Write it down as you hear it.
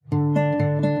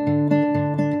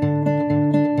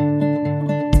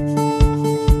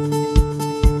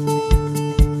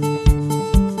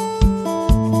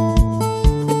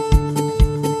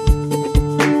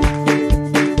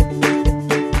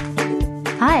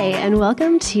Hi, and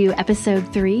welcome to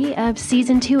episode 3 of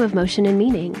season 2 of Motion and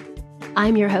Meaning.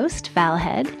 I'm your host, Val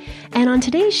Head, and on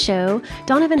today's show,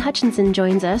 Donovan Hutchinson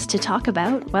joins us to talk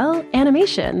about, well,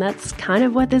 animation. That's kind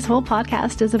of what this whole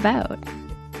podcast is about.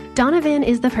 Donovan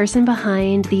is the person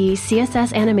behind the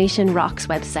CSS Animation Rocks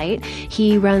website.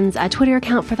 He runs a Twitter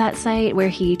account for that site where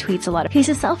he tweets a lot. He's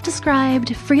a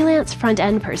self-described freelance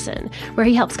front-end person where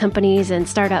he helps companies and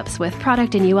startups with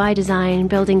product and UI design,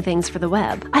 building things for the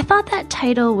web. I thought that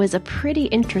title was a pretty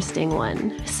interesting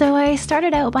one, so I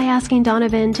started out by asking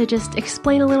Donovan to just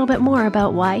explain a little bit more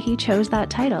about why he chose that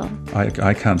title.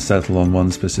 I can't settle on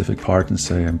one specific part and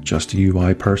say I'm just a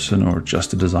UI person or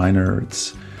just a designer.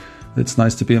 It's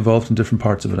nice to be involved in different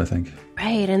parts of it, I think.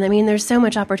 Right. And I mean, there's so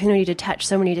much opportunity to touch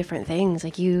so many different things.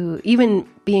 Like even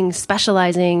being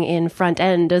specializing in front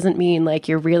end doesn't mean like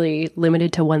you're really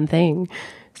limited to one thing.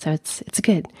 So it's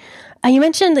good. You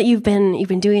mentioned that you've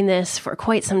been doing this for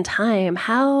quite some time.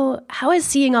 How is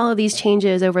seeing all of these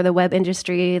changes over the web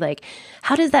industry, like,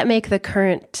 how does that make the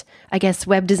current, I guess,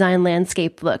 web design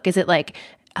landscape look? Is it like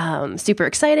super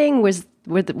exciting? Was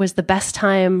the best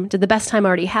time, did the best time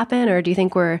already happen? Or do you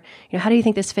think how do you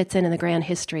think this fits in the grand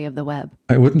history of the web?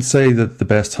 I wouldn't say that the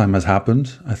best time has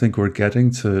happened. I think we're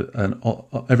getting to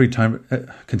every time,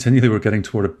 continually we're getting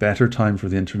toward a better time for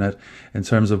the internet in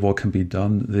terms of what can be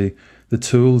done. The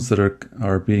tools that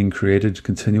are being created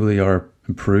continually are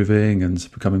improving and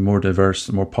becoming more diverse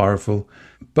and more powerful.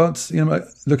 But,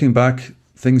 looking back,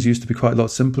 things used to be quite a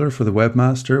lot simpler for the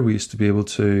webmaster. We used to be able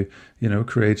to,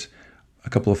 create a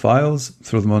couple of files,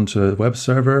 throw them onto a web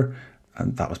server,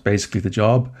 and that was basically the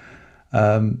job.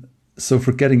 So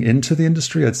for getting into the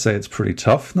industry, I'd say it's pretty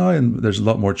tough now, and there's a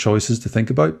lot more choices to think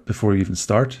about before you even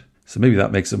start. So maybe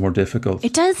that makes it more difficult.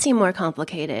 It does seem more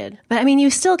complicated. But I mean, you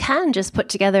still can just put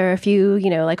together a few,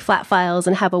 like flat files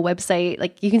and have a website.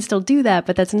 Like you can still do that,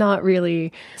 but it's not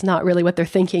really what they're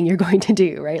thinking you're going to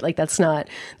do, right? Like that's not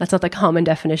the common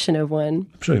definition of one.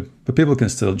 True. But people can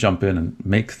still jump in and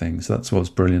make things. That's what's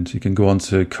brilliant. You can go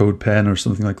onto CodePen or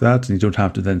something like that, and you don't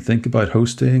have to then think about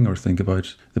hosting or think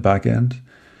about the back end,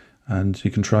 and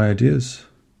you can try ideas.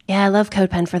 Yeah, I love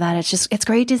CodePen for that. It's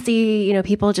great to see,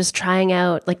 people just trying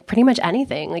out like pretty much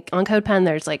anything. Like on CodePen,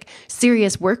 there's like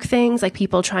serious work things, like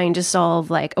people trying to solve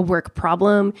like a work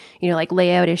problem, like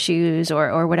layout issues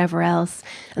or whatever else.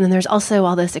 And then there's also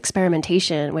all this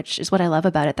experimentation, which is what I love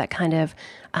about it, that kind of,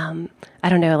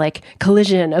 like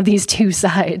collision of these two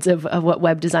sides of what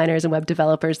web designers and web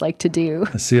developers like to do.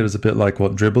 I see it as a bit like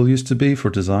what Dribbble used to be for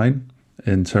design,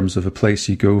 in terms of a place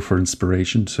you go for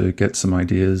inspiration to get some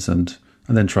ideas and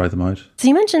then try them out. So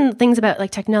you mentioned things about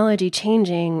like technology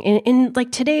changing in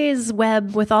like today's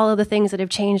web with all of the things that have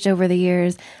changed over the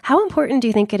years. How important do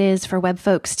you think it is for web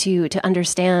folks to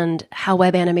understand how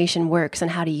web animation works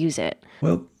and how to use it?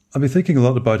 Well, I've been thinking a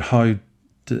lot about how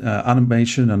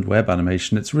animation and web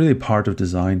animation, it's really part of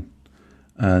design.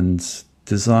 And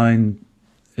design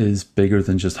is bigger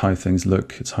than just how things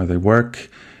look. It's how they work.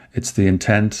 It's the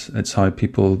intent. It's how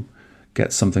people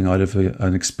get something out of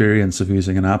an experience of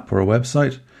using an app or a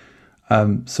website.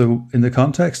 So in the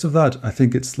context of that, I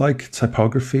think it's like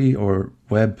typography or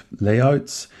web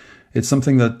layouts. It's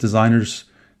something that designers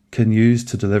can use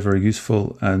to deliver a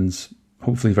useful and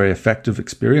hopefully very effective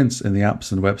experience in the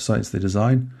apps and websites they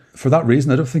design. For that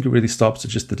reason, I don't think it really stops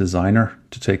at just the designer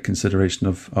to take consideration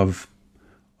of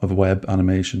web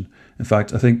animation. In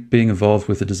fact, I think being involved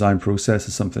with the design process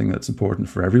is something that's important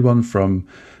for everyone, from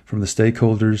the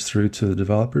stakeholders through to the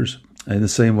developers. In the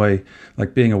same way,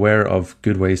 like being aware of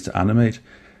good ways to animate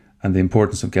and the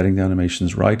importance of getting the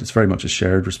animations right, it's very much a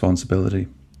shared responsibility.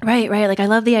 Right. Like I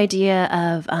love the idea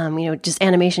of, just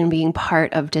animation being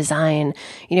part of design,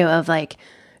 of like,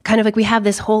 kind of like we have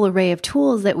this whole array of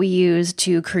tools that we use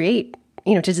to create,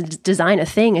 to design a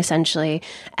thing essentially.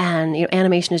 And,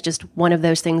 animation is just one of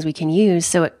those things we can use.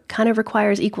 So it kind of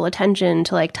requires equal attention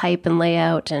to like type and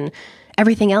layout and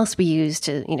everything else we use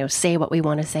to, say what we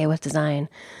want to say with design.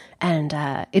 And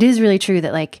it is really true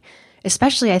that like,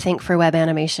 especially I think for web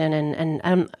animation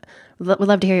and would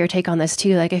love to hear your take on this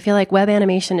too. Like, I feel like web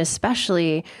animation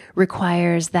especially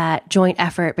requires that joint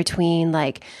effort between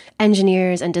like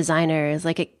engineers and designers.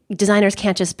 Like designers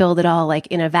can't just build it all like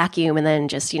in a vacuum and then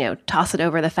just, toss it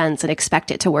over the fence and expect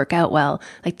it to work out well.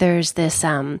 Like there's this,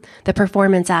 the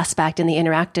performance aspect and the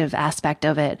interactive aspect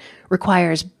of it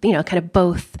requires, kind of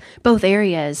both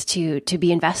areas to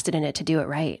be invested in it, to do it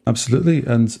right. Absolutely.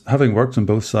 And having worked on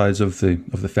both sides of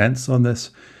the fence on this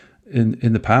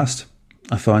in the past,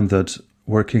 I found that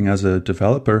working as a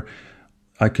developer,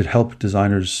 I could help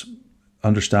designers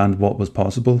understand what was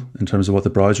possible in terms of what the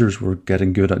browsers were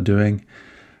getting good at doing.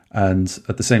 And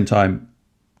at the same time,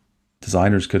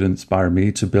 designers could inspire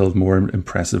me to build more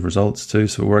impressive results too.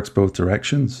 So it works both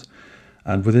directions.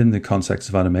 And within the context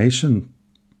of animation,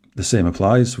 the same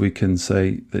applies. We can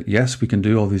say that, yes, we can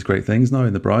do all these great things now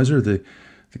in the browser. The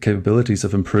capabilities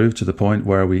have improved to the point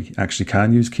where we actually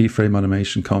can use keyframe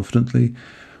animation confidently.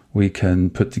 We can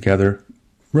put together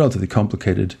relatively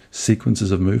complicated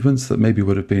sequences of movements that maybe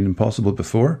would have been impossible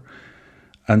before.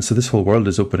 And so this whole world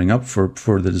is opening up for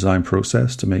the design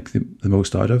process to make the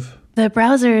most out of. The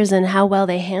browsers and how well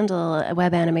they handle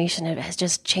web animation has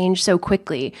just changed so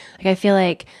quickly. Like, I feel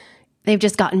like they've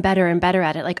just gotten better and better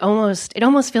at it. Like, it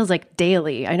almost feels like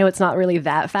daily. I know it's not really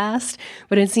that fast,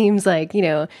 but it seems like,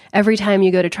 every time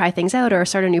you go to try things out or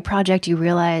start a new project, you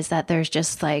realize that there's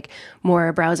just like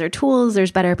more browser tools,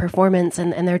 there's better performance,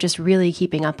 and they're just really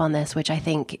keeping up on this, which I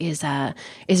think is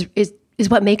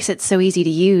what makes it so easy to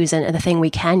use. And the thing we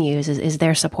can use is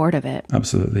their support of it.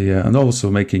 Absolutely, yeah. And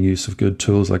also making use of good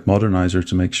tools like Modernizer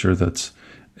to make sure that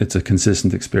it's a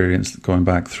consistent experience going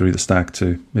back through the stack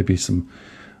to maybe some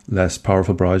less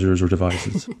powerful browsers or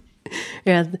devices.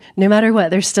 Yeah, no matter what,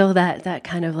 there's still that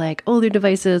kind of like older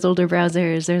devices, older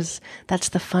browsers. That's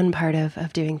the fun part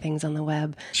of doing things on the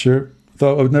web. Sure.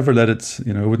 Though I would never let it,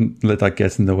 I wouldn't let that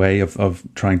get in the way of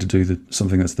trying to do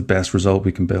something that's the best result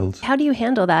we can build. How do you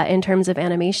handle that in terms of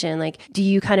animation? Like, do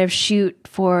you kind of shoot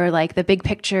for like the big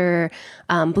picture,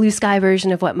 blue sky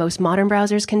version of what most modern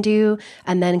browsers can do,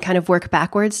 and then kind of work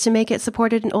backwards to make it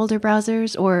supported in older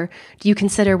browsers? Or do you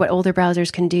consider what older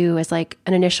browsers can do as like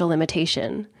an initial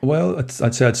limitation? Well,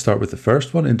 I'd say I'd start with the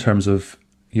first one in terms of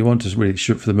you want to really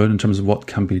shoot for the moon in terms of what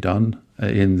can be done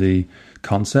in the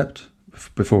concept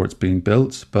before it's being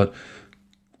built. But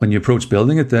when you approach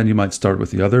building it, then you might start with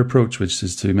the other approach, which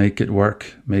is to make it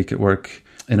work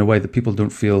in a way that people don't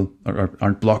feel or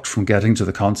aren't blocked from getting to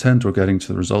the content or getting to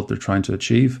the result they're trying to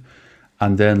achieve,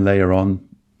 and then layer on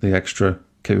the extra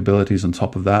capabilities on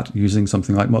top of that. Using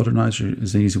something like Modernizer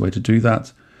is an easy way to do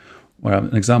that. Where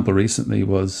an example recently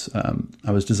was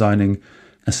I was designing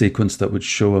a sequence that would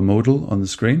show a modal on the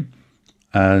screen,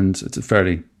 and it's a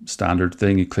fairly standard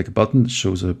thing. You click a button, it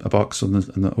shows a box over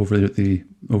the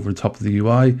top of the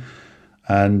UI.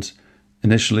 And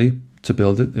initially, to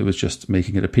build it, it was just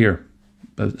making it appear.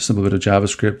 A simple bit of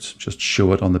JavaScript, just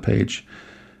show it on the page.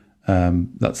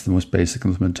 That's the most basic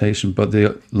implementation. But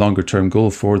the longer term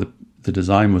goal for the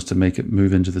design was to make it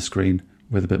move into the screen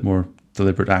with a bit more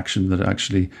deliberate action that it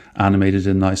actually animated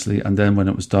in nicely. And then when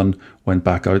it was done, went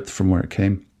back out from where it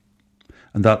came.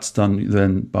 And that's done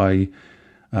then by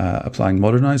applying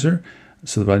Modernizer,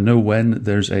 so that I know when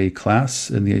there's a class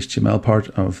in the HTML part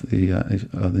of the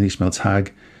HTML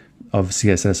tag of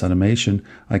CSS animation,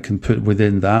 I can put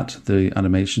within that the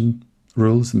animation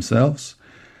rules themselves.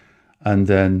 And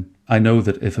then I know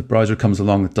that if a browser comes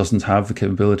along that doesn't have the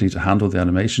capability to handle the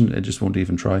animation, it just won't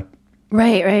even try.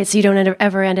 Right. So you don't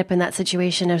ever end up in that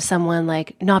situation of someone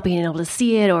like not being able to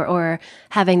see it or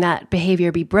having that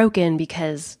behavior be broken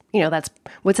because, that's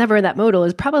what's ever in that modal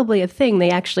is probably a thing they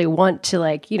actually want to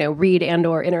read and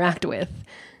or interact with.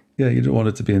 Yeah, you don't want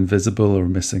it to be invisible or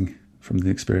missing from the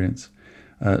experience.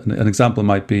 An example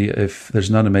might be if there's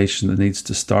an animation that needs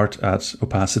to start at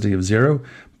opacity of 0,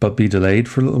 but be delayed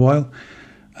for a little while.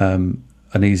 An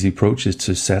easy approach is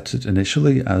to set it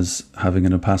initially as having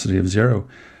an opacity of 0.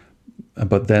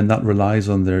 But then that relies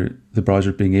on the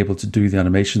browser being able to do the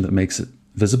animation that makes it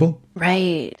visible.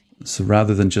 Right. So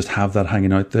rather than just have that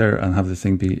hanging out there and have the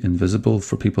thing be invisible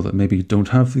for people that maybe don't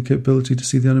have the capability to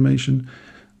see the animation,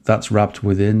 that's wrapped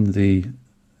within the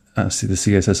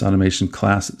CSS animation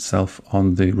class itself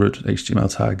on the root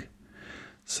HTML tag.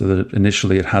 So that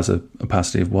initially it has a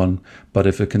opacity of 1, but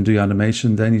if it can do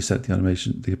animation, then you set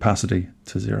the opacity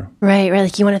to 0. Right.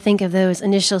 Like you want to think of those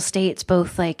initial states,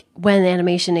 both like when the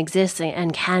animation exists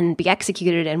and can be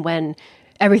executed, and when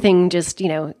everything just,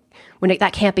 when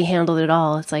that can't be handled at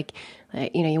all. It's like,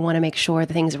 you want to make sure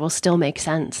the things will still make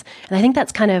sense. And I think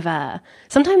that's kind of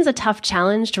sometimes a tough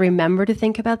challenge to remember to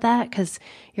think about that, because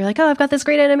you're like, oh, I've got this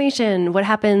great animation. What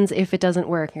happens if it doesn't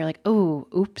work? And you're like, oh,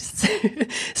 oops.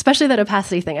 Especially that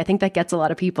opacity thing. I think that gets a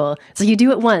lot of people. So you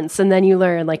do it once and then you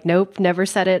learn like, nope, never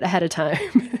set it ahead of time.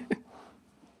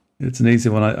 It's an easy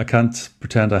one. I can't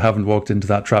pretend I haven't walked into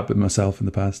that trap with myself in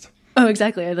the past. Oh,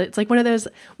 exactly. It's like one of those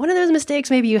mistakes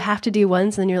maybe you have to do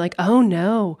once and then you're like, oh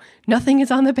no, nothing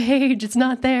is on the page. It's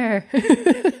not there.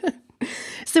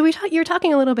 So you're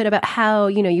talking a little bit about how,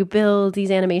 you build these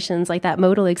animations like that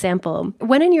modal example.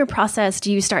 When in your process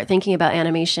do you start thinking about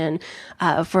animation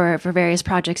for various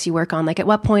projects you work on? Like at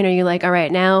what point are you like, all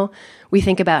right, now we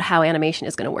think about how animation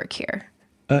is going to work here?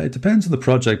 It depends on the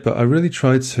project, but I really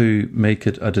try to make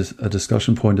it a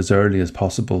discussion point as early as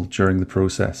possible during the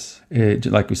process.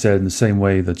 Like we said, in the same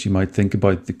way that you might think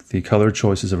about the color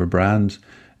choices of a brand,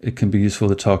 it can be useful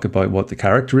to talk about what the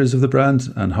character is of the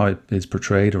brand and how it is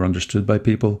portrayed or understood by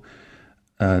people.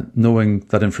 Knowing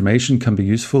that information can be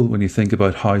useful when you think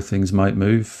about how things might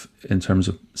move in terms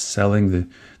of selling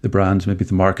the brand. Maybe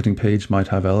the marketing page might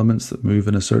have elements that move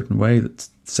in a certain way that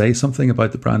say something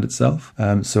about the brand itself.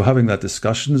 So having that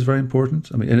discussion is very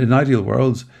important. I mean, in an ideal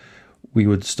world, we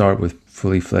would start with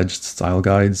fully fledged style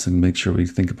guides and make sure we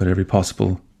think about every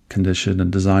possible condition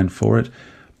and design for it.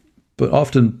 But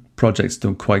often projects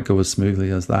don't quite go as smoothly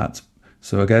as that.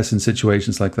 So I guess in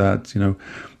situations like that,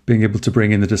 being able to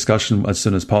bring in the discussion as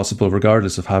soon as possible,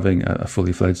 regardless of having a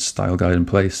fully fledged style guide in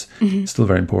place, is still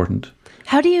very important.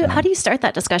 How do you start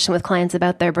that discussion with clients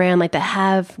about their brand, like that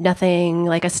have nothing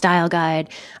like a style guide?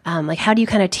 Like how do you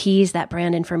kind of tease that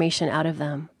brand information out of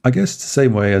them? I guess the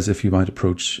same way as if you might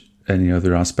approach any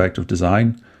other aspect of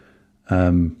design,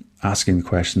 asking the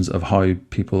questions of how the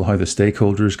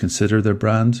stakeholders consider their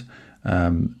brand.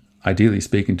 Ideally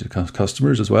speaking to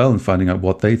customers as well and finding out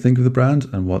what they think of the brand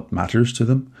and what matters to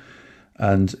them.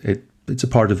 And it's a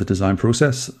part of the design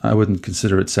process. I wouldn't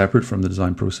consider it separate from the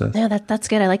design process. Yeah, that's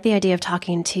good. I like the idea of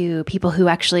talking to people who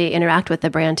actually interact with the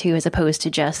brand too, as opposed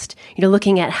to just,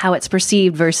 looking at how it's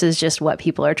perceived versus just what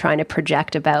people are trying to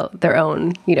project about their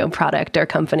own, product or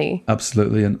company.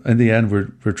 Absolutely. And in the end,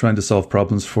 we're trying to solve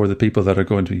problems for the people that are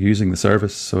going to be using the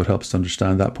service. So it helps to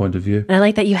understand that point of view. And I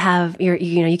like that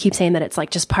you keep saying that it's like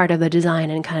just part of the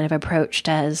design and kind of approached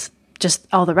as just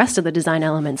all the rest of the design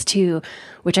elements too,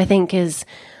 which I think is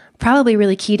probably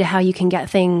really key to how you can get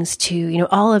things to,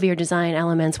 all of your design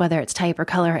elements, whether it's type or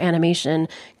color or animation,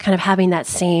 kind of having that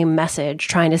same message,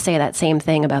 trying to say that same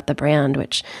thing about the brand,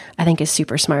 which I think is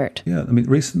super smart. Yeah. I mean,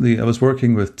 recently I was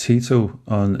working with Tito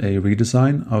on a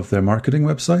redesign of their marketing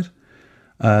website.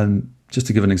 And just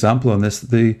to give an example on this,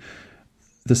 the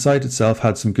site itself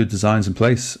had some good designs in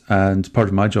place. And part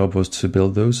of my job was to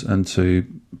build those and to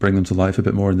bring them to life a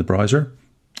bit more in the browser.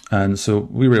 And so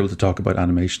we were able to talk about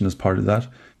animation as part of that.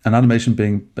 And animation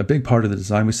being a big part of the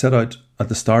design, we set out at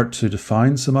the start to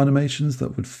define some animations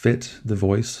that would fit the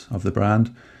voice of the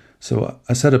brand. So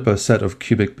I set up a set of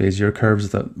cubic Bezier curves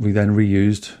that we then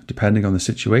reused depending on the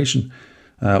situation.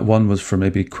 One was for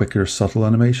maybe quicker, subtle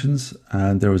animations,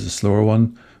 and there was a slower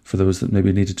one for those that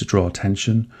maybe needed to draw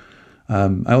attention.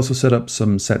 I also set up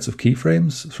some sets of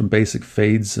keyframes from basic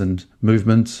fades and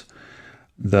movements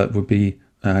that would be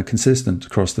consistent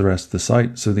across the rest of the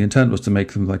site. So the intent was to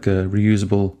make them like a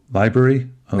reusable library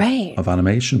of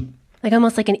animation. Like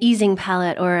almost like an easing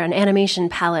palette or an animation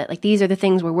palette. Like these are the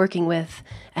things we're working with,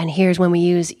 and here's when we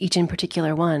use each in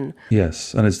particular one.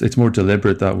 Yes, and it's more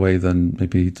deliberate that way than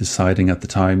maybe deciding at the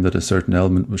time that a certain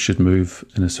element should move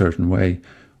in a certain way,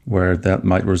 where that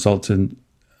might result in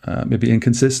maybe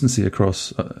inconsistency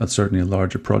across certainly a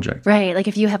larger project. Right. Like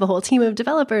if you have a whole team of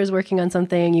developers working on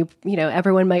something, you know,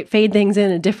 everyone might fade things in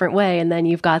a different way. And then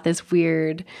you've got this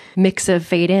weird mix of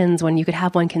fade ins when you could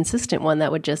have one consistent one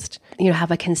that would just, have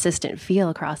a consistent feel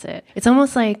across it. It's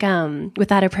almost like with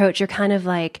that approach, you're kind of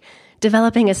like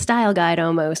developing a style guide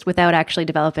almost without actually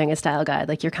developing a style guide.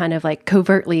 Like you're kind of like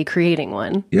covertly creating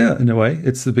one. Yeah, in a way.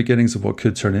 It's the beginnings of what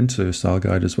could turn into a style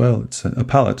guide as well. It's a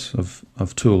palette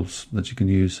of tools that you can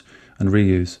use and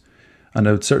reuse. And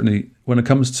I would certainly, when it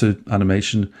comes to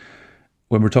animation,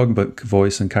 when we're talking about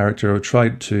voice and character, I would try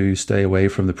to stay away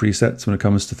from the presets when it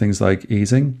comes to things like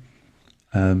easing.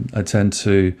 I tend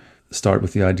to start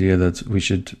with the idea that we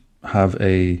should have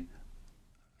a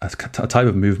type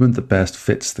of movement that best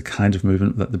fits the kind of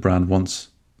movement that the brand wants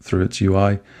through its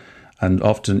UI. And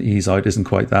often ease out isn't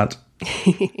quite that.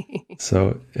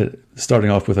 So starting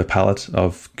off with a palette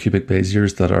of cubic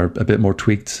Beziers that are a bit more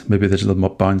tweaked, maybe there's a little more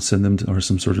bounce in them or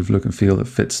some sort of look and feel that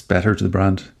fits better to the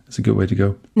brand. It's a good way to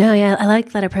go. No, yeah, I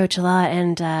like that approach a lot.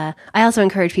 And I also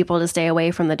encourage people to stay away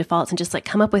from the defaults and just like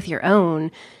come up with your own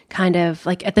kind of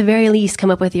like, at the very least, come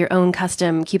up with your own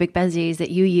custom cubic Beziers that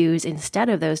you use instead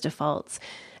of those defaults.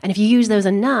 And if you use those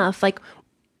enough, like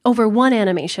over one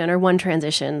animation or one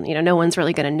transition, no one's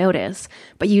really going to notice,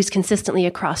 but used consistently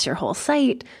across your whole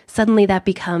site, suddenly that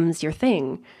becomes your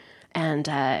thing. And,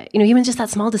 even just that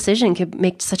small decision could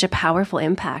make such a powerful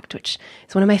impact, which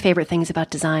is one of my favorite things about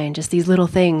design, just these little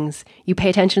things. You pay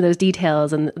attention to those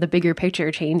details and the bigger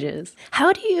picture changes.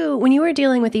 How do you, when you were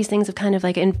dealing with these things of kind of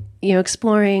like,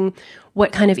 exploring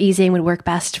what kind of easing would work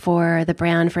best for the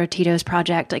brand for Tito's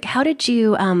project, like how did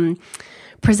you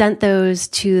present those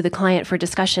to the client for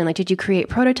discussion? Like, did you create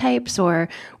prototypes, or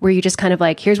were you just kind of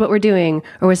like, here's what we're doing?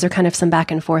 Or was there kind of some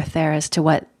back and forth there as to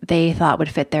what they thought would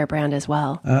fit their brand as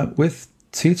well? With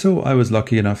Tito, I was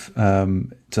lucky enough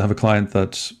to have a client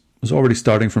that was already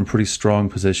starting from a pretty strong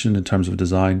position in terms of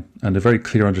design and a very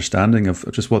clear understanding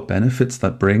of just what benefits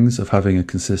that brings of having a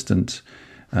consistent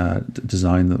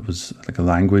design that was like a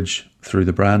language through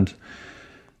the brand.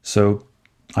 So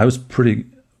I was pretty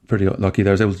lucky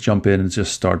there. I was able to jump in and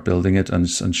just start building it and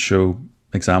show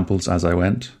examples as I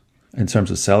went. In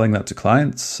terms of selling that to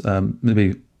clients,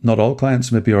 maybe not all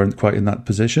clients maybe aren't quite in that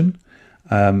position.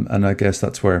 And I guess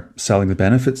that's where selling the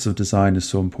benefits of design is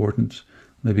so important.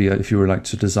 Maybe if you were like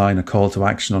to design a call to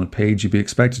action on a page, you'd be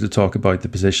expected to talk about the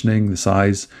positioning, the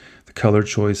size, the color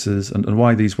choices, and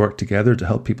why these work together to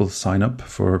help people sign up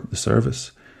for the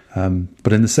service.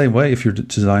 But in the same way, if you're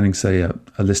designing, say, a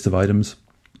list of items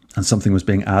and something was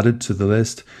being added to the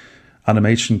list,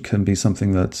 animation can be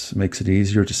something that makes it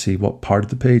easier to see what part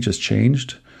of the page has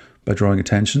changed by drawing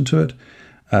attention to it.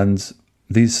 And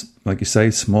these, like you say,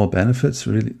 small benefits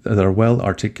really that are well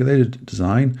articulated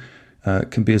design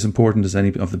can be as important as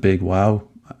any of the big wow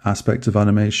aspects of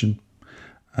animation.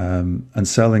 And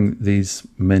selling these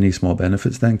many small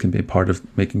benefits then can be a part of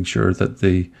making sure that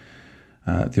the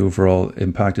overall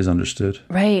impact is understood.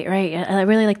 Right. I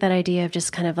really like that idea of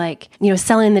just kind of like,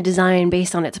 selling the design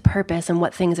based on its purpose and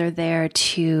what things are there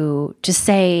to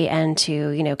say and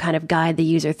to, kind of guide the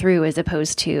user through, as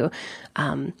opposed to,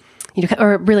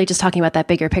 or really just talking about that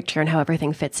bigger picture and how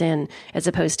everything fits in, as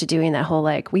opposed to doing that whole,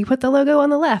 like, we put the logo on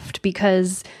the left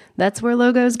because that's where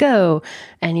logos go.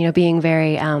 And, being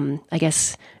very, I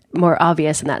guess, more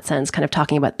obvious in that sense, kind of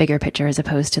talking about bigger picture as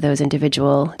opposed to those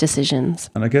individual decisions.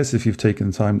 And I guess if you've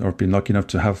taken the time or been lucky enough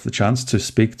to have the chance to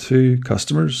speak to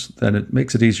customers, then it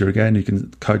makes it easier. Again, you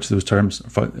can couch those terms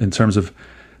in terms of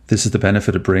this is the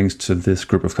benefit it brings to this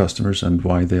group of customers and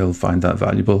why they'll find that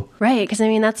valuable. Right. Because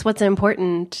that's what's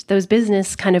important. Those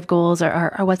business kind of goals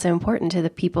are what's important to the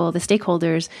people, the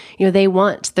stakeholders. They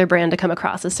want their brand to come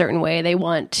across a certain way. They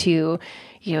want to,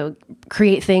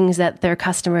 create things that their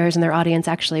customers and their audience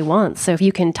actually want. So if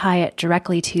you can tie it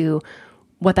directly to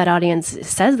what that audience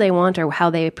says they want or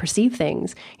how they perceive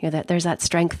things, that there's that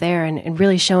strength there and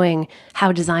really showing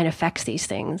how design affects these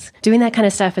things. Doing that kind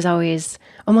of stuff is always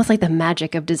almost like the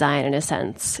magic of design in a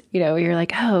sense. You're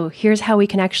like, oh, here's how we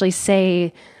can actually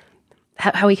say,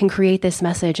 how we can create this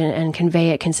message and convey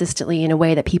it consistently in a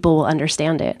way that people will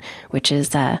understand it, which is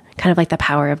kind of like the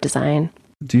power of design.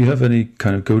 Do you have any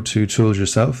kind of go-to tools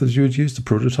yourself that you would use to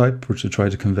prototype or to try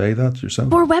to convey that yourself?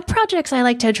 For web projects, I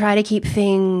like to try to keep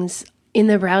things in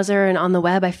the browser and on the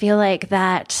web. I feel like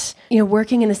that,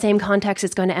 working in the same context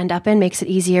it's going to end up in makes it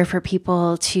easier for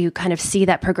people to kind of see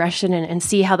that progression and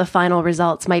see how the final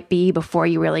results might be before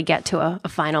you really get to a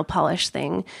final polished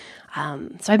thing.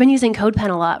 So I've been using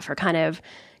CodePen a lot for kind of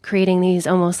creating these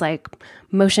almost like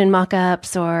motion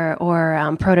mock-ups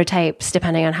or prototypes,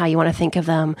 depending on how you want to think of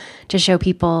them, to show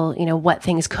people, what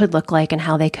things could look like and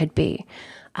how they could be.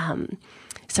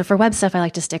 So for web stuff, I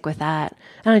like to stick with that.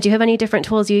 I don't know, do you have any different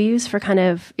tools you use for kind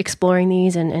of exploring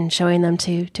these and showing them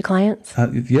to clients?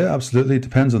 Yeah, absolutely. It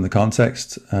depends on the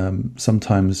context.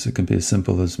 Sometimes it can be as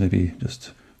simple as maybe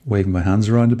just waving my hands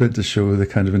around a bit to show the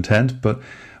kind of intent. But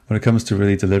when it comes to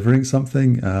really delivering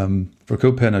something, for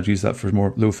CodePen, I'd use that for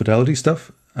more low fidelity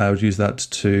stuff. I would use that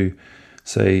to,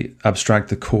 say, abstract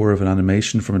the core of an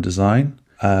animation from a design.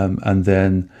 And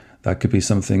then that could be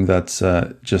something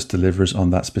that just delivers on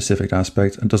that specific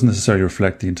aspect and doesn't necessarily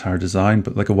reflect the entire design,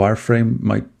 but like a wireframe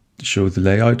might show the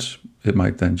layout. It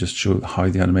might then just show how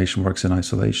the animation works in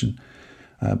isolation.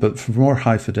 But for more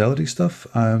high fidelity stuff,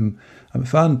 I'm a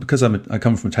fan because I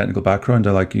come from a technical background.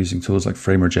 I like using tools like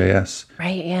Framer.js.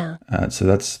 Right, yeah.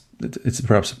 So it's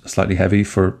perhaps slightly heavy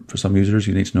for some users.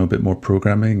 You need to know a bit more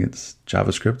programming. It's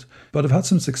JavaScript. But I've had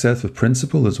some success with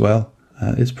Principle as well.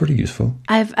 It's pretty useful.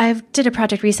 I've did a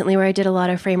project recently where I did a lot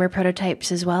of Framer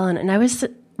prototypes as well, and I was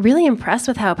really impressed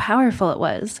with how powerful it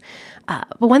was.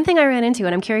 But one thing I ran into,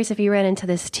 and I'm curious if you ran into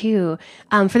this too,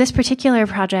 for this particular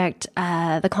project,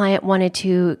 the client wanted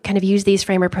to kind of use these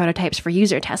Framer prototypes for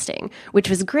user testing, which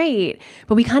was great.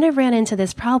 But we kind of ran into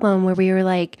this problem where we were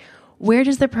like, where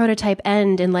does the prototype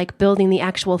end and like building the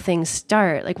actual thing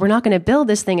start? Like, we're not going to build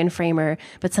this thing in Framer,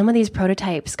 but some of these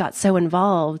prototypes got so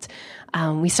involved.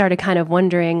 We started kind of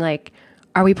wondering, like,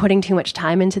 are we putting too much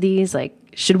time into these? Like,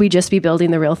 should we just be building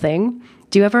the real thing?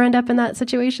 Do you ever end up in that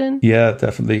situation? Yeah,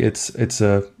 definitely. It's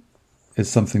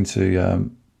something to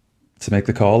make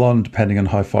the call on, depending on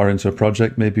how far into a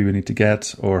project maybe we need to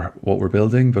get or what we're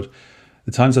building. But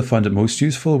The times I found it most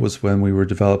useful was when we were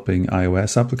developing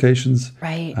iOS applications.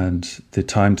 Right. And the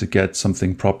time to get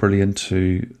something properly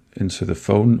into the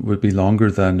phone would be longer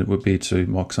than it would be to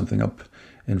mock something up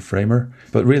in Framer.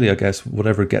 But really, I guess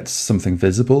whatever gets something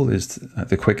visible is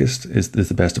the quickest, is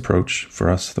the best approach for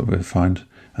us that we've found.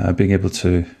 Being able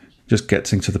to just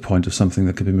getting to the point of something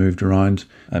that can be moved around.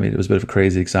 I mean, it was a bit of a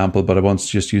crazy example, but I once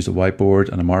just used a whiteboard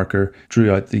and a marker,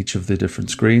 drew out each of the different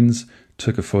screens,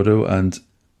 took a photo and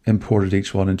imported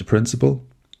each one into Principle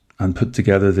and put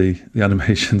together the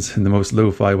animations in the most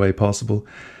lo-fi way possible.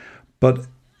 But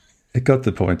it got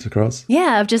the point across.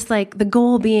 Yeah, of just like the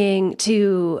goal being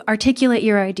to articulate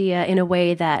your idea in a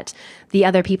way that the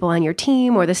other people on your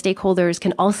team or the stakeholders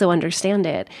can also understand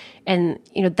it. And,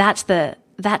 you know, that's the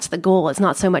goal. It's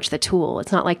not so much the tool.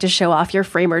 It's not like to show off your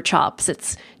Framer chops.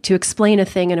 It's to explain a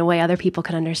thing in a way other people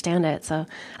can understand it. So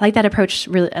I like that approach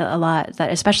really a lot,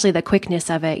 that especially the quickness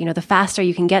of it. You know, the faster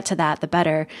you can get to that, the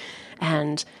better.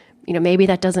 And, you know, maybe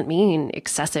that doesn't mean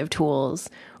excessive tools,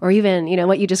 or even, you know,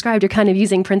 what you described, you're kind of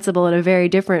using Principle in a very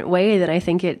different way than I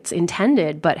think it's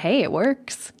intended, but hey, it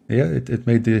works. Yeah, it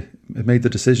made the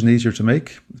decision easier to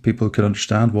make. People could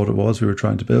understand what it was we were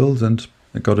trying to build, and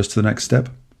it got us to the next step.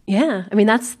 Yeah, I mean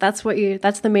that's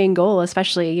the main goal,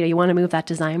 especially, you know, you want to move that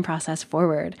design process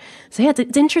forward. So yeah,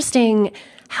 it's interesting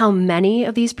how many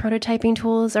of these prototyping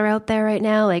tools are out there right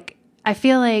now. Like, I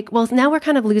feel like, well, now we're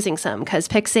kind of losing some because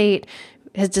Pix8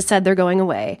 has just said they're going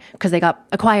away because they got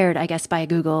acquired, I guess, by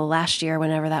Google last year,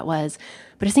 whenever that was.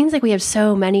 But it seems like we have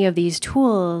so many of these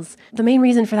tools. The main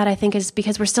reason for that, I think, is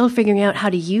because we're still figuring out how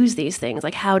to use these things,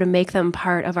 like how to make them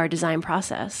part of our design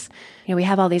process. You know, we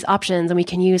have all these options and we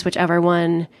can use whichever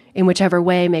one in whichever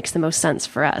way makes the most sense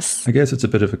for us. I guess it's a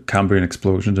bit of a Cambrian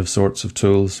explosion of sorts of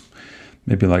tools,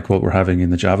 maybe like what we're having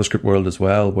in the JavaScript world as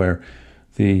well, where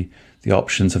the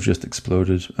options have just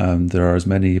exploded. There are as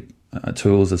many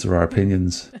tools as there are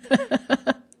opinions.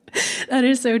 That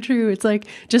is so true. It's like,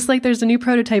 just like there's a new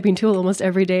prototyping tool almost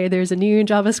every day, there's a new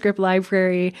JavaScript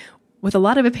library with a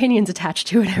lot of opinions attached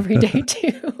to it every day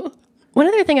too. One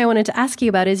other thing I wanted to ask you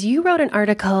about is you wrote an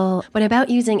article about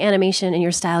using animation in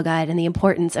your style guide and the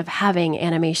importance of having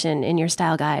animation in your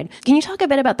style guide. Can you talk a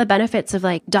bit about the benefits of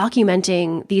like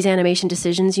documenting these animation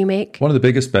decisions you make? One of the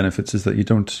biggest benefits is that you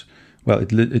don't, well,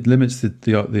 it limits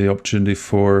the opportunity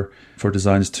for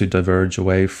designs to diverge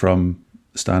away from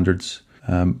standards.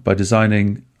 By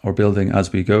designing or building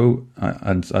as we go,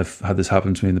 and I've had this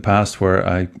happen to me in the past where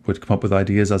I would come up with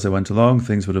ideas as I went along,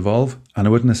 things would evolve, and I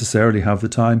wouldn't necessarily have the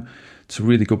time to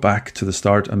really go back to the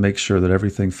start and make sure that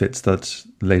everything fits that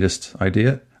latest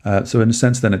idea. So in a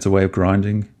sense, then it's a way of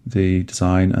grounding the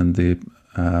design and the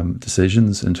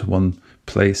decisions into one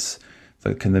place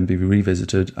that can then be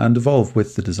revisited and evolve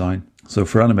with the design. So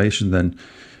for animation, then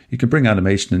you can bring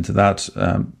animation into that,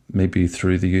 maybe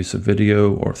through the use of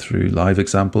video or through live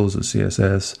examples of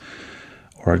CSS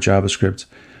or JavaScript.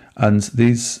 And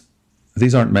these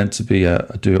aren't meant to be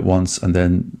a do it once and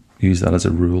then use that as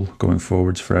a rule going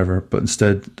forwards forever, but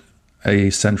instead a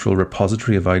central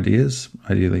repository of ideas,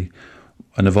 ideally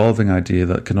an evolving idea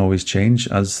that can always change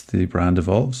as the brand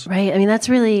evolves. Right. I mean, that's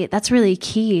really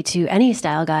key to any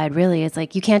style guide, really. It's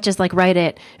like, you can't just like write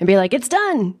it and be like, it's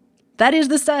done. That is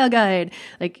the style guide.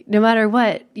 Like, no matter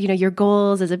what, you know, your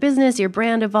goals as a business, your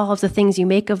brand evolves, the things you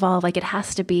make evolve. Like, it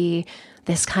has to be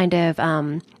this kind of,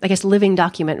 I guess, living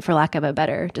document, for lack of a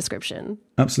better description.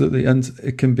 Absolutely. And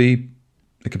it can be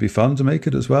fun to make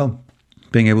it as well.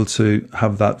 Being able to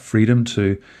have that freedom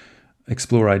to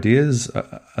explore ideas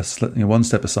one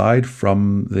step aside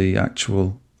from the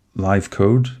actual live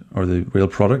code or the real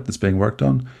product that's being worked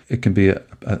on. It can be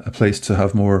a place to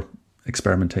have more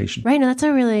experimentation. Right. No, that's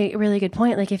a really, really good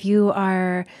point. Like, if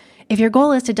your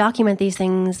goal is to document these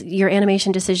things, your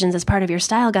animation decisions as part of your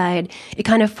style guide, it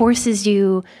kind of forces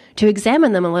you to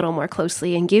examine them a little more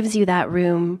closely and gives you that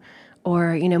room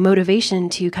or, you know, motivation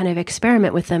to kind of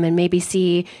experiment with them and maybe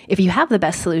see if you have the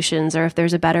best solutions or if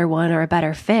there's a better one or a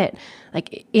better fit.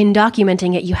 Like, in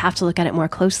documenting it, you have to look at it more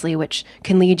closely, which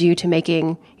can lead you to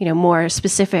making, you know, more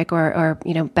specific or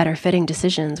you know, better fitting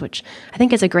decisions, which I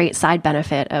think is a great side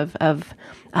benefit of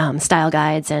style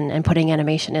guides and putting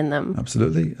animation in them.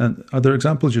 Absolutely. And are there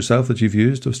examples yourself that you've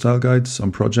used of style guides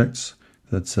on projects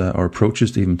that or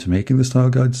approaches even to making the style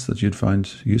guides that you'd find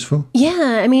useful?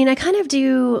 Yeah, I mean, I kind of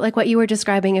do like what you were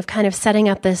describing of kind of setting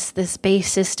up this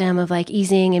base system of like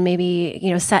easing and maybe,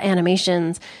 you know, set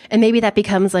animations, and maybe that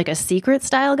becomes like a secret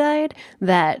style guide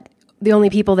that the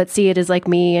only people that see it is like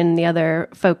me and the other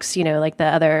folks, like the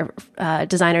other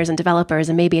designers and developers,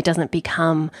 and maybe it doesn't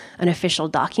become an official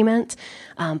document.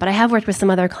 But I have worked with some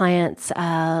other clients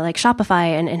like Shopify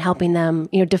and helping them,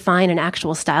 define an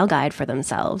actual style guide for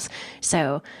themselves.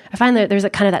 So I find that there's a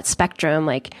kind of that spectrum.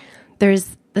 Like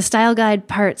there's the style guide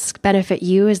parts benefit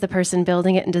you as the person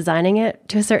building it and designing it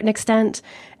to a certain extent.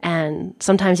 And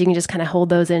sometimes you can just kind of hold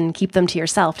those and keep them to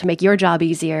yourself to make your job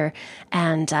easier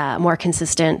and more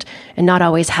consistent, and not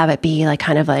always have it be like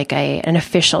kind of like an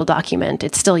official document.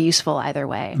 It's still useful either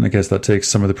way. And I guess that takes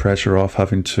some of the pressure off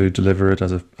having to deliver it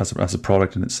as a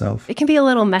product in itself. It can be a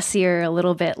little messier, a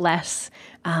little bit less,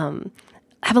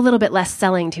 have a little bit less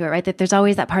selling to it, right? That there's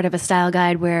always that part of a style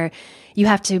guide where you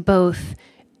have to both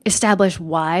establish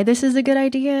why this is a good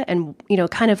idea and,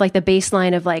 kind of like the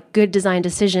baseline of like good design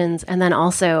decisions, and then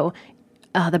also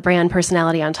the brand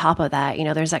personality on top of that.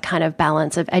 There's that kind of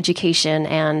balance of education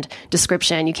and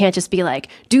description. You can't just be like,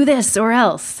 do this or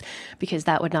else, because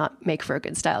that would not make for a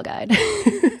good style guide.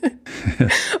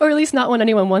 Or at least not one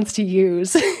anyone wants to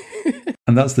use.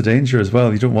 And that's the danger as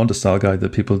well. You don't want a style guide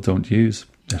that people don't use.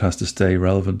 It has to stay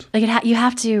relevant. Like you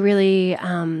have to really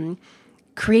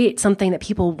create something that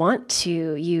people want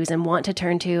to use and want to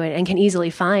turn to and can easily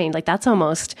find. Like that's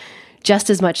almost just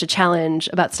as much a challenge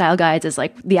about style guides as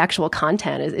like the actual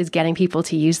content is getting people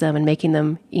to use them and making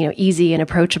them, easy and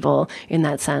approachable in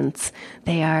that sense.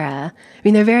 They are,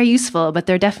 they're very useful, but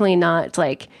they're definitely not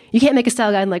like, you can't make a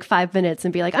style guide in like 5 minutes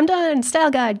and be like, I'm done,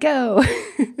 style guide, go.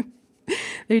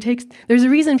 There's a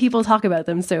reason people talk about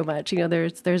them so much.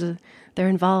 They're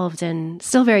involved and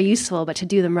still very useful, but to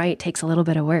do them right takes a little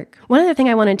bit of work. One other thing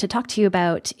I wanted to talk to you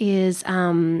about is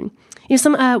one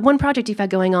project you've had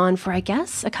going on for, I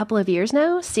guess, a couple of years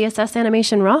now. CSS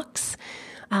Animation Rocks.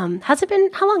 How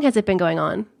long has it been going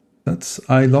on?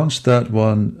 I launched that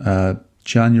one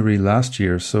January last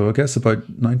year, so I guess about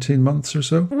 19 months or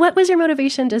so. What was your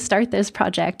motivation to start this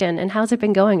project, and how's it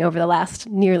been going over the last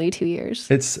nearly 2 years?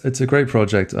 It's a great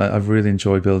project. I've really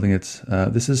enjoyed building it.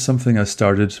 This is something I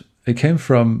started. It came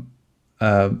from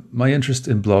my interest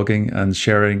in blogging and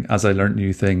sharing as I learned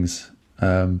new things.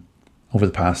 Over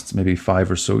the past maybe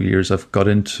 5 or so years, I've got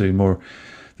into more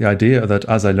the idea that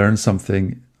as I learn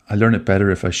something, I learn it better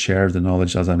if I share the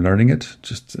knowledge as I'm learning it.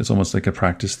 It's almost like a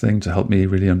practice thing to help me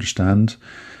really understand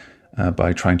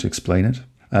by trying to explain it.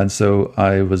 And so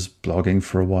I was blogging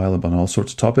for a while about all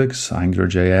sorts of topics,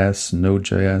 AngularJS,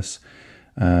 Node.js.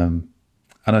 And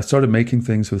I started making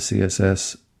things with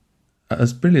CSS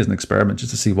as an experiment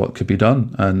just to see what could be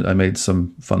done. And I made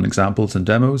some fun examples and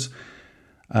demos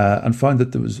and found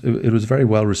that it was very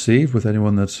well received with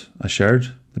anyone that I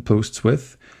shared the posts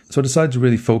with. So I decided to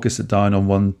really focus it down on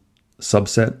one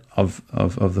subset of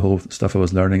the whole stuff I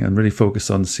was learning and really focus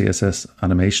on CSS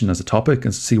animation as a topic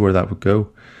and see where that would go.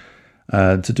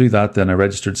 To do that, then I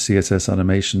registered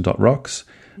cssanimation.rocks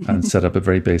and set up a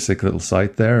very basic little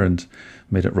site there and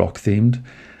made it rock themed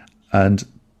and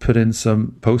put in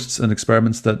some posts and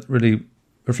experiments that really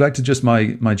reflected just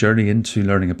my journey into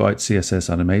learning about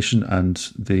CSS animation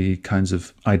and the kinds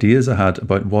of ideas I had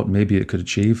about what maybe it could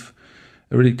achieve.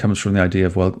 It really comes from the idea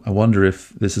of, well, I wonder if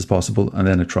this is possible. And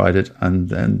then I tried it and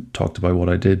then talked about what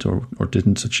I did or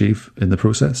didn't achieve in the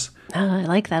process. Oh, I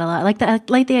like that a lot. I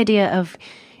like the idea of,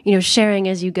 sharing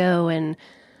as you go, and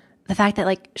the fact that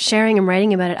like sharing and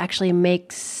writing about it actually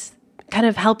kind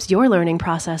of helps your learning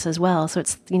process as well. So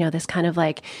it's, this kind of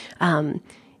like,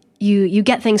 you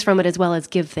get things from it as well as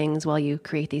give things while you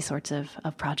create these sorts of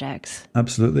projects.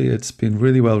 Absolutely. It's been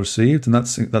really well received, and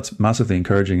that's massively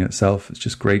encouraging in itself. It's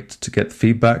just great to get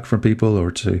feedback from people, or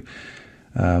to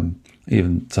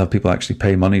even to have people actually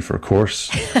pay money for a course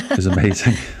is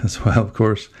amazing as well, of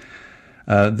course.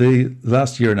 The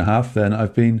last year and a half then,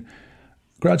 I've been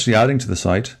gradually adding to the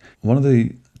site. One of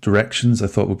the directions I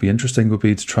thought would be interesting would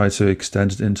be to try to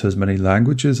extend it into as many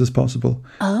languages as possible.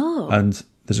 Oh. And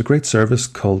there's a great service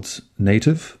called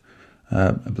Native.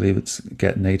 I believe it's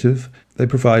Get Native. They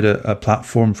provide a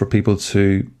platform for people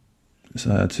to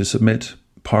submit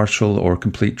partial or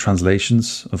complete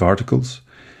translations of articles.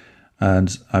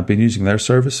 And I've been using their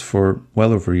service for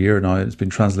well over a year now. It's been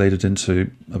translated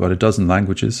into about a dozen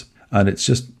languages. And it's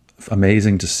just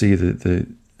amazing to see the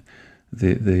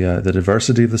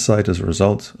diversity of the site as a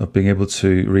result of being able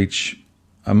to reach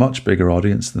a much bigger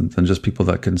audience than just people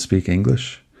that can speak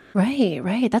English.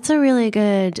 Right. That's a really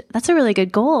good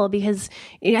goal, because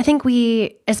I think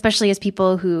we, especially as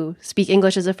people who speak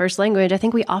English as a first language, I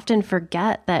think we often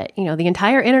forget that, the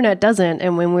entire internet doesn't.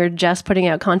 And when we're just putting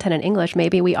out content in English,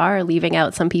 maybe we are leaving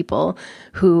out some people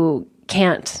who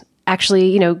can't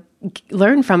actually,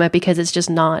 learn from it because it's just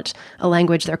not a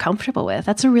language they're comfortable with.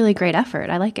 That's a really great effort.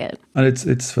 I like it. And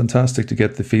it's fantastic to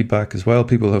get the feedback as well.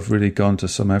 People have really gone to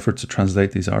some effort to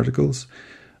translate these articles.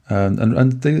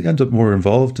 And they end up more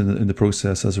involved in the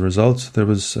process as a result. There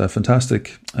was a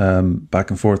fantastic back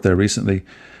and forth there recently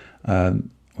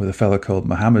with a fellow called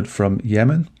Mohammed from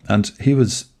Yemen. And he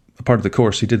was a part of the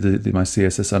course. He did my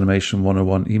CSS Animation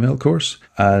 101 email course.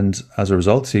 And as a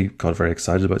result, he got very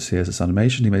excited about CSS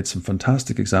animation. He made some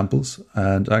fantastic examples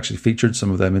and actually featured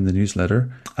some of them in the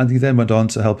newsletter. And he then went on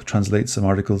to help translate some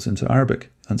articles into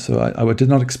Arabic. And so I did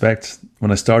not expect,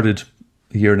 when I started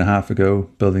a year and a half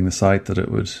ago building the site, that it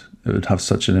would have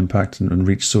such an impact and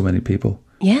reach so many people.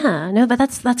 Yeah, no, but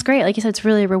that's great. Like you said, it's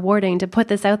really rewarding to put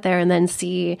this out there and then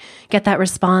get that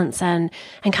response and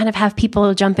kind of have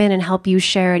people jump in and help you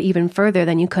share it even further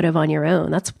than you could have on your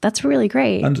own. That's really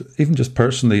great. And even just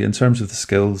personally, in terms of the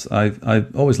skills, I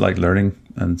always like learning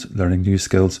new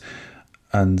skills.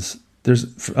 And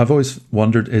I've always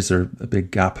wondered, is there a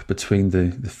big gap between the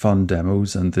fun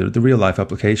demos and the real life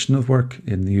application of work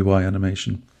in the UI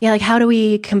animation? Yeah, like how do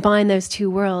we combine those two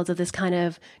worlds of this kind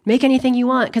of make anything you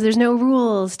want because there's no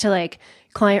rules to like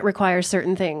client requires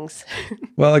certain things?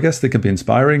 Well, I guess they can be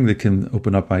inspiring. They can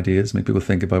open up ideas, make people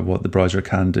think about what the browser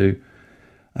can do.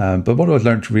 But what I've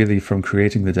learned really from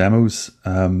creating the demos,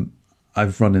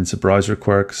 I've run into browser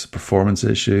quirks, performance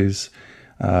issues,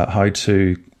 how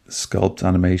to sculpt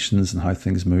animations and how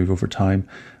things move over time.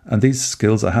 And these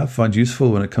skills I have found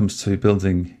useful when it comes to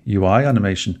building UI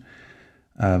animation.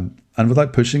 And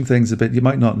without pushing things a bit, you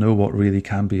might not know what really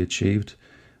can be achieved.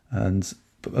 And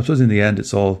I suppose in the end,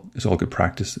 it's all good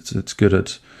practice. It's good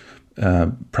at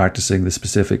practicing the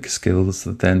specific skills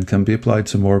that then can be applied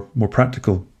to more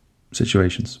practical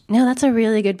situations. No, that's a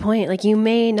really good point. Like you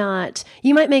might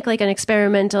make like an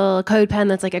experimental CodePen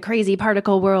that's like a crazy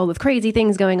particle world with crazy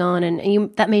things going on,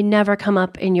 and that may never come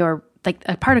up in your, like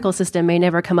a particle system may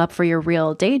never come up for your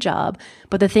real day job.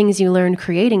 But the things you learned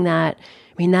creating that,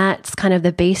 I mean, that's kind of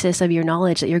the basis of your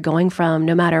knowledge that you're going from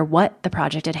no matter what the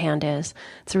project at hand is.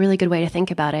 It's a really good way to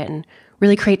think about it and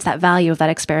really creates that value of that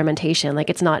experimentation. Like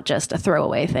it's not just a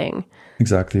throwaway thing.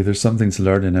 Exactly. There's something to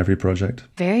learn in every project.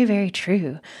 Very, very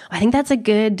true. I think that's a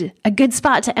good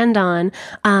spot to end on.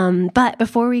 But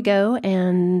before we go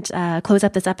and close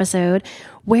up this episode,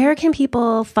 where can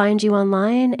people find you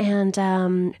online? And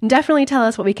definitely tell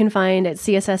us what we can find at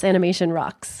CSS Animation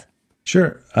Rocks.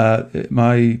 Sure.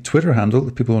 My Twitter handle,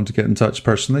 if people want to get in touch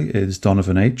personally, is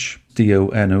Donovan H,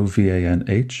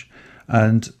 DONOVANH.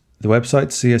 And the website,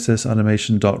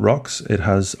 cssanimation.rocks, it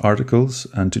has articles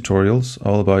and tutorials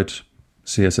all about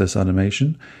CSS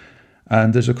animation.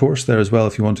 And there's a course there as well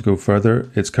if you want to go further.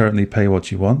 It's currently pay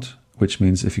what you want, which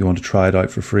means if you want to try it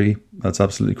out for free, that's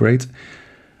absolutely great.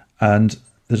 And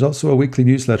there's also a weekly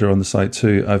newsletter on the site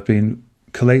too. I've been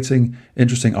collating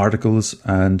interesting articles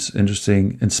and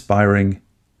interesting, inspiring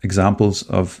examples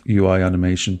of UI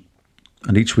animation.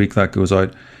 And each week that goes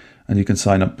out, and you can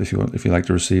sign up if you like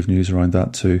to receive news around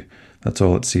that too. That's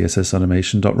all at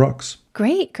cssanimation.rocks.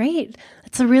 Great.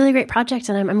 It's a really great project,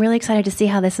 and I'm really excited to see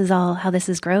how this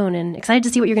has grown, and excited to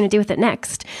see what you're going to do with it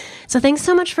next. So thanks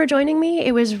so much for joining me.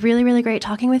 It was really, really great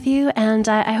talking with you, and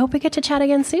I hope we get to chat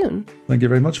again soon. Thank you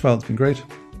very much, Val. It's been great.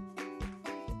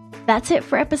 That's it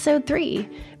for episode 3.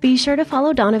 Be sure to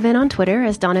follow Donovan on Twitter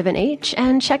as Donovan H,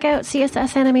 and check out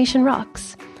CSS Animation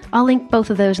Rocks. I'll link both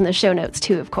of those in the show notes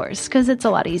too, of course, because it's a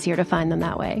lot easier to find them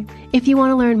that way. If you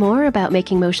want to learn more about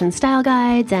making motion style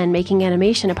guides and making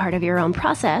animation a part of your own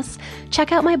process,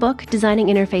 check out my book, Designing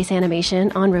Interface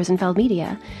Animation, on Rosenfeld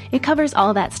Media. It covers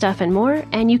all that stuff and more,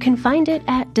 and you can find it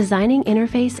at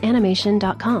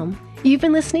designinginterfaceanimation.com. You've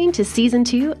been listening to Season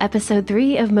 2, Episode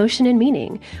 3 of Motion and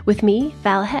Meaning, with me,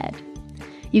 Val Head.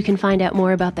 You can find out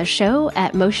more about the show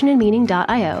at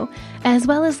motionandmeaning.io, as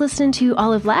well as listen to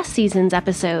all of last season's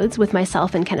episodes with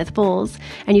myself and Kenneth Bowles,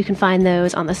 and you can find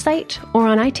those on the site or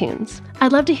on iTunes.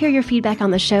 I'd love to hear your feedback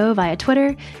on the show via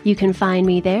Twitter. You can find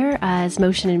me there as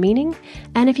Motion and Meaning.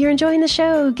 And if you're enjoying the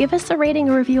show, give us a rating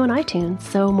or review on iTunes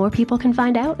so more people can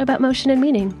find out about Motion and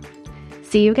Meaning.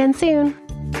 See you again soon.